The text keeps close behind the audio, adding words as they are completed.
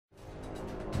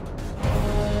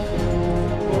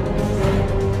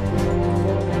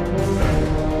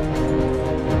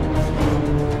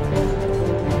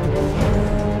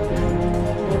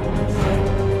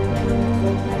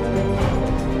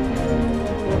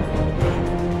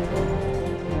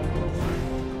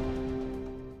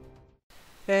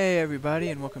everybody,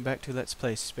 and welcome back to Let's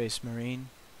Play Spacemarine.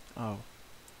 Oh,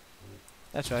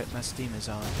 that's right, my Steam is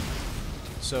on.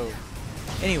 So,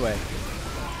 anyway,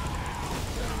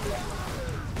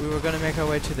 we were going to make our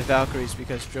way to the Valkyries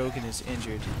because Drogon is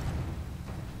injured.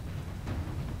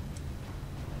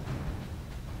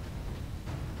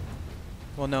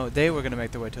 Well, no, they were going to make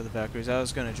their way to the Valkyries. I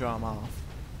was going to draw them off.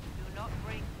 Do not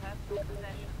bring personal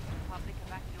possessions to public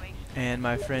evacuation. And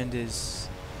my friend is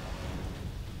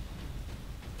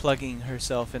plugging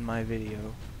herself in my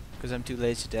video because I'm too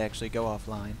lazy to actually go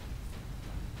offline.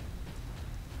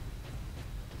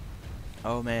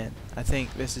 Oh man, I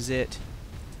think this is it.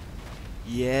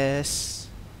 Yes.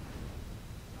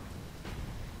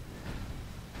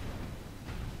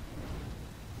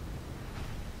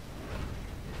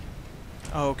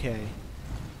 Okay.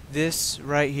 This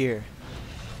right here.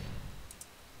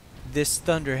 This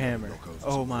thunder hammer.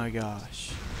 Oh my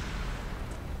gosh.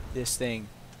 This thing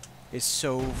is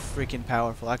so freaking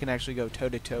powerful. I can actually go toe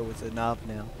to toe with the knob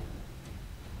now.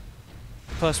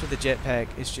 Plus with the jetpack,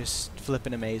 it's just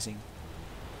flippin' amazing.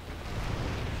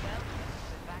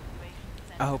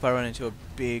 I hope I run into a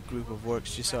big group of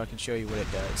orcs just so I can show you what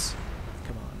it does.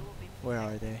 Come on. Where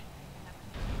are they?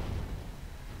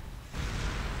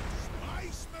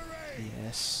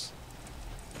 Yes.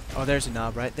 Oh, there's a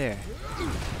knob right there.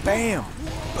 Bam!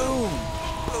 Boom!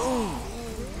 Boom!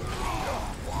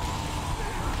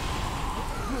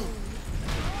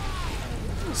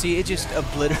 See, it just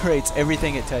obliterates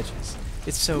everything it touches.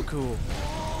 It's so cool.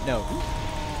 No.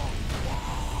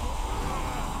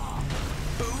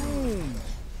 Boom!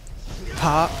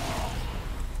 Pop!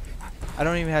 I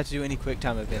don't even have to do any quick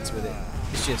time events with it.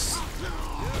 It's just...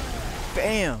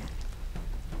 BAM!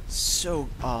 So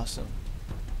awesome.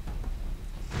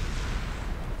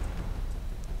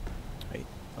 Wait,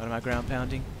 what am I ground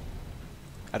pounding?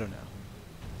 I don't know.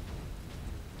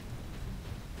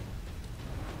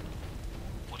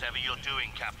 Whatever you're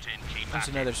doing, Captain, keep There's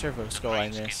at another it. servo skull I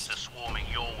missed. The swarming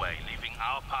your way, leaving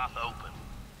our path open.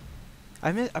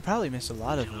 I probably missed a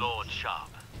lot of To them. Lord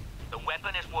Sharp, the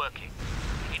weapon is working.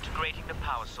 Integrating the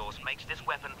power source makes this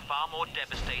weapon far more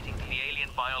devastating to the alien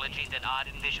biology than I'd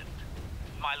envisioned.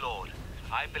 My lord,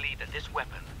 I believe that this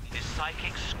weapon, this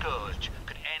psychic scourge,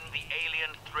 could end the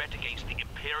alien threat against the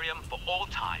Imperium for all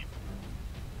time.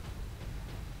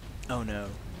 Oh no.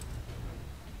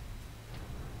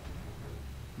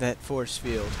 That force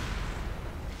field.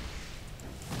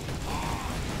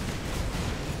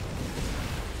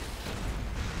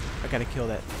 I gotta kill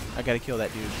that. I gotta kill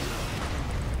that dude.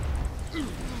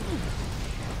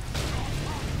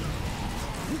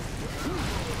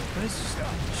 What is this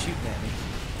shooting at me?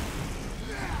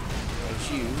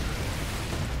 There's you.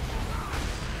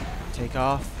 Take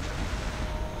off.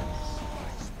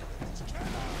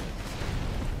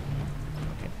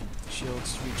 Okay.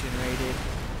 Shields regenerated.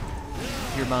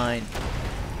 You're mine.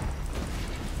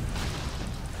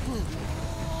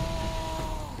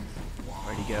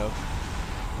 Where'd he go?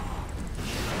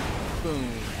 Boom.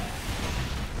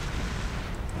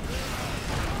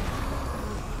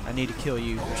 I need to kill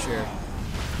you for sure.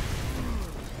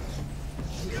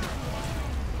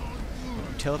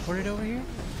 Teleported over here?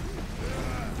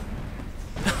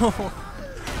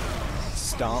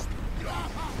 Stomp.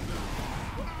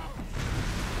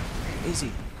 Where is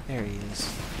he? There he is.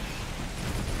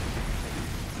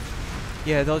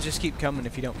 Yeah, they'll just keep coming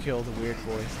if you don't kill the weird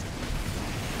boy.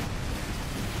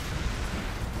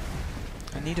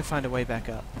 I need to find a way back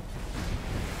up.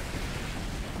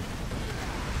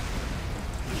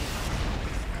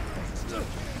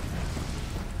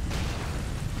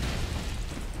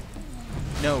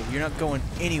 No, you're not going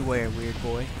anywhere, weird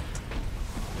boy.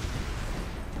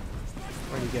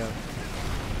 Where'd he go?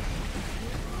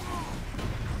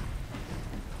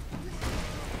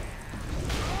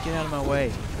 Get out of my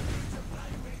way.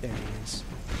 There he is.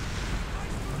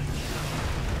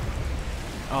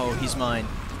 Oh, he's mine.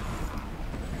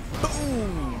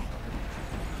 Boom!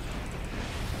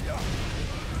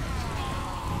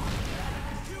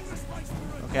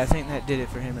 Okay, I think that did it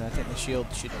for him, and I think the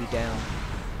shield should be down.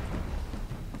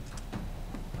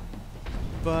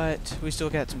 But we still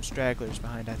got some stragglers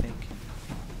behind, I think.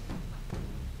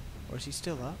 Or is he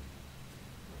still up?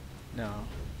 No.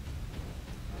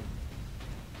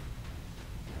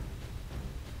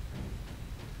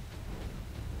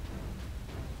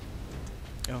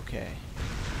 Okay.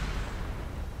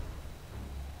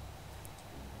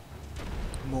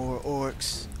 More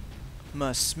orcs.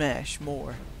 Must smash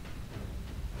more.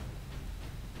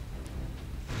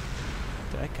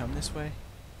 Did I come this way?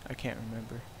 I can't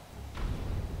remember.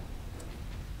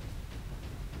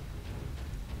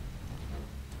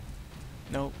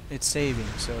 Nope, it's saving,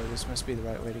 so this must be the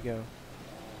right way to go.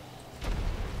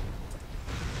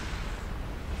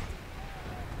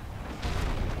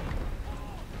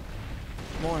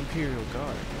 More Imperial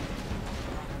Guard.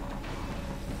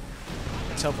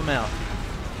 Let's help him out.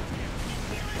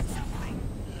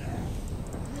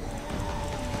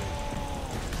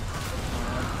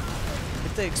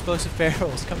 Hit the explosive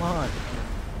barrels, come on.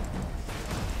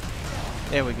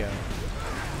 There we go.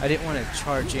 I didn't want to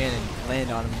charge in and land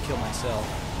on him and kill myself.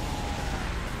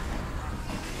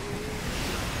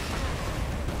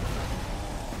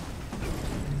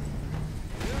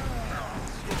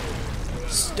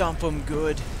 Stomp him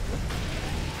good.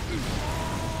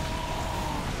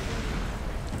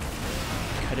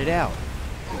 Cut it out.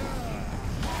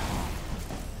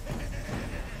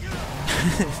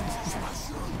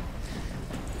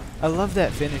 I love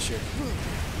that finisher.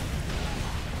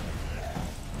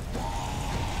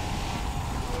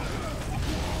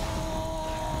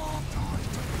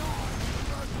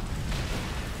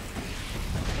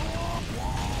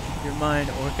 You're mine,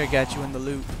 Orc. I got you in the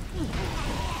loop.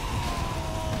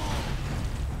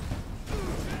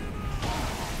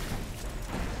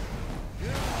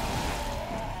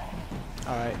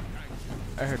 Alright.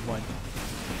 I heard one.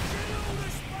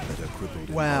 Better crippled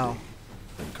in Wow. body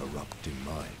than corrupt in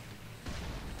mind.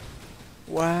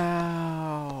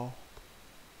 Wow.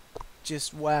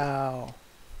 Just wow.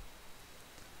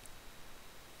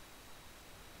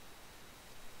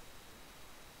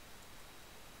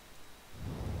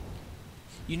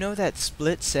 You know that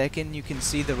split second you can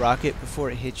see the rocket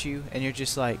before it hits you and you're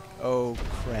just like, oh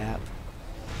crap.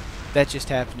 That just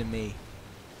happened to me.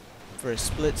 For a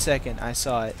split second I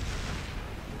saw it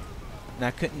and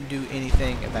I couldn't do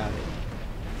anything about it.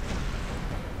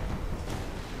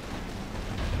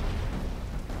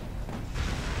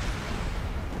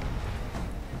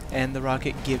 And the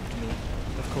rocket gibbed me,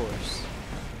 of course.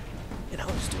 And I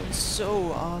was doing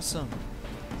so awesome.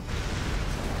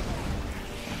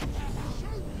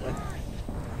 What?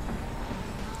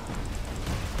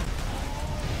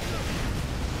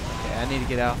 Okay, I need to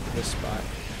get out of this spot.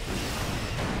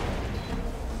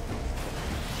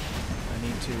 I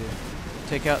need to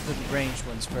take out the ranged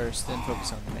ones first, then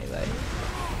focus on the melee.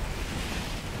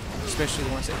 Especially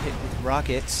the ones that hit with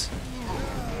rockets.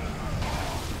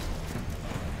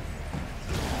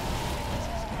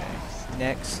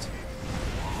 Next.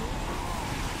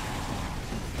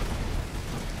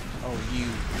 Oh,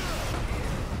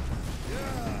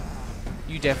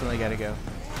 you definitely gotta go.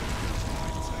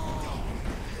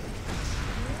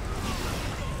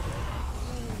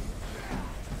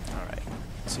 Alright,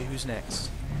 let's see who's next.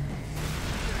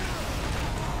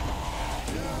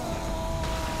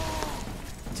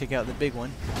 Take out the big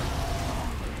one.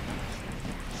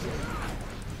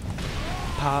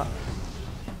 Pop.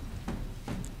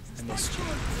 I missed you.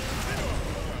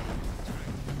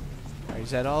 Alright,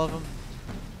 is that all of them?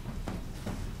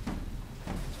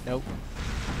 Nope.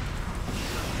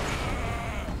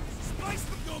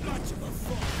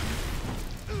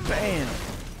 Bam!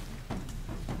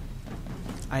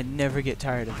 I never get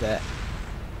tired of that.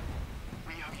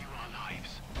 We owe you our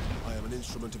lives. I am an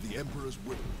instrument of the Emperor's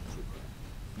will, trooper.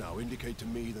 Now indicate to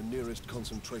me the nearest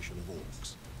concentration of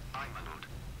orcs. Aye, my lord.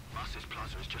 Master's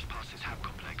plaza is just past his hab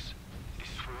complex. It is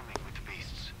swarming with the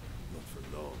beasts. Not for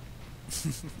long.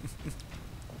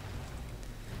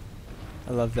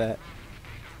 I love that.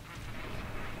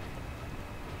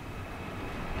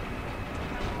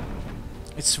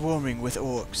 It's swarming with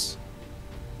orcs.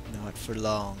 Not for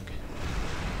long.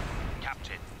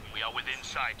 Captain, we are within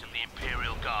sight of the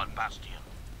Imperial Guard bastion.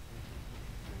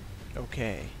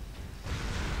 Okay.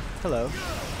 Hello.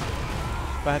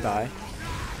 Bye-bye.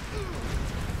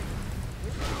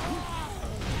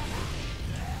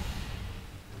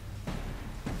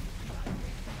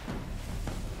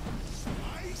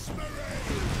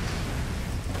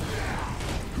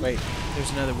 Wait,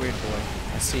 there's another weird boy.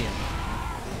 I see him.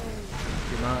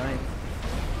 You're mine.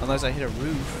 Unless I hit a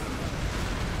roof.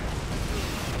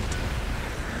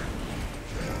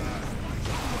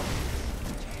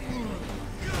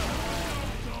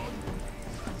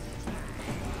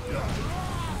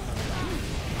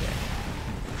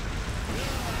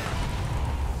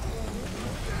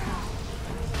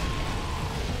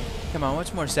 Come on,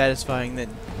 what's more satisfying than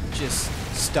just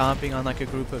stomping on like a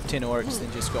group of 10 orcs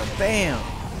and just going BAM!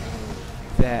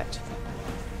 That.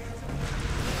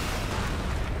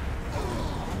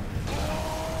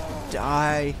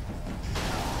 Die.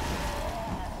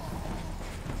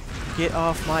 Get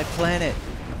off my planet.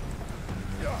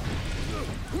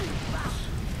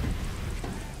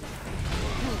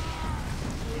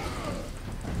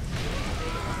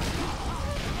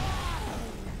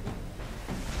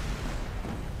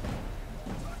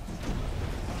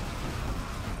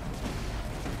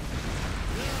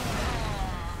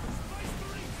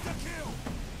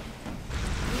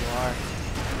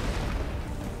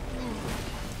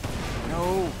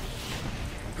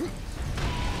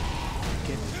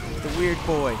 weird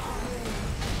boy.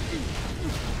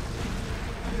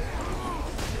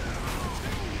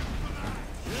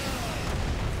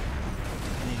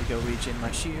 I need to go regen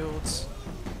my shields.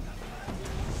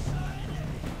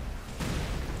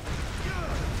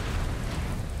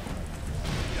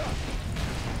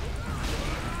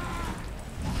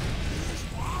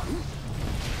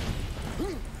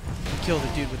 Kill the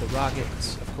dude with the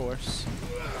rockets, of course.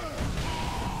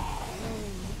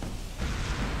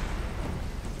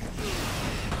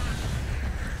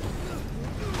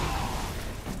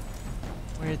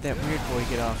 Where'd that weird boy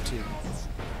get off to?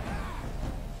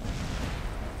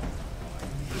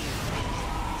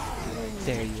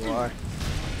 There you are.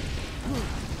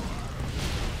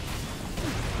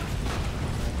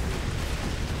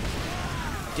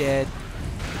 Dead.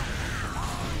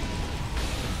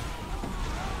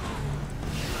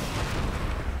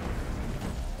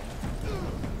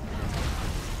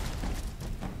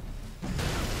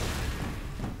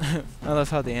 I love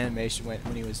how the animation went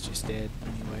when he was just dead,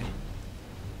 anyway.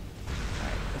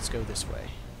 Alright, let's go this way.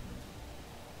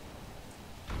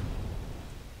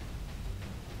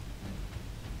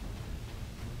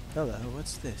 Hello,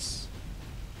 what's this?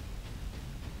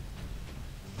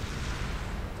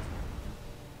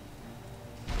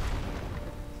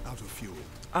 Out of fuel.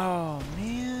 Oh,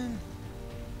 man.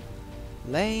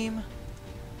 Lame.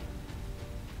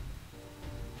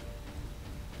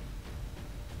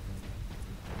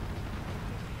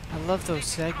 I love those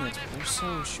segments, but they're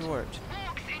so short.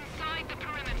 Orcs inside the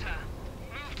perimeter.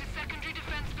 Move to secondary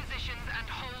defense positions and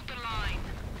hold the line.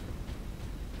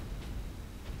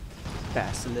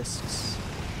 Basilisks.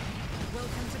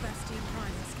 Welcome to Bastion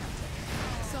Primus, Captain.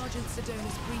 Sergeant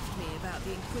Sedonis briefed me about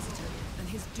the Inquisitor and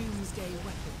his doomsday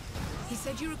weapon. He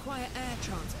said you require air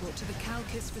transport to the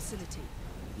Calcus facility.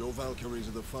 Your Valkyries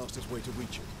are the fastest way to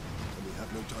reach it, and we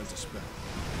have no time to spare.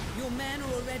 Your men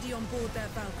are already on board their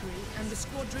Valkyrie, and the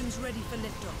squadron's ready for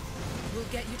liftoff. We'll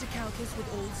get you to Calcus with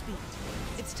all speed.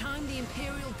 It's time the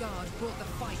Imperial Guard brought the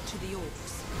fight to the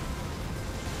Orcs.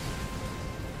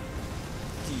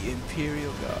 The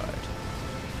Imperial Guard.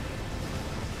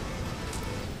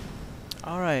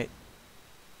 Alright.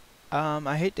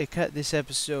 I hate to cut this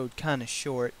episode kind of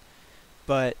short,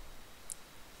 but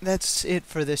that's it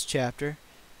for this chapter.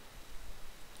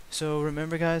 So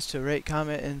remember, guys, to rate,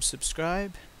 comment, and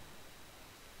subscribe.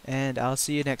 And I'll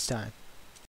see you next time.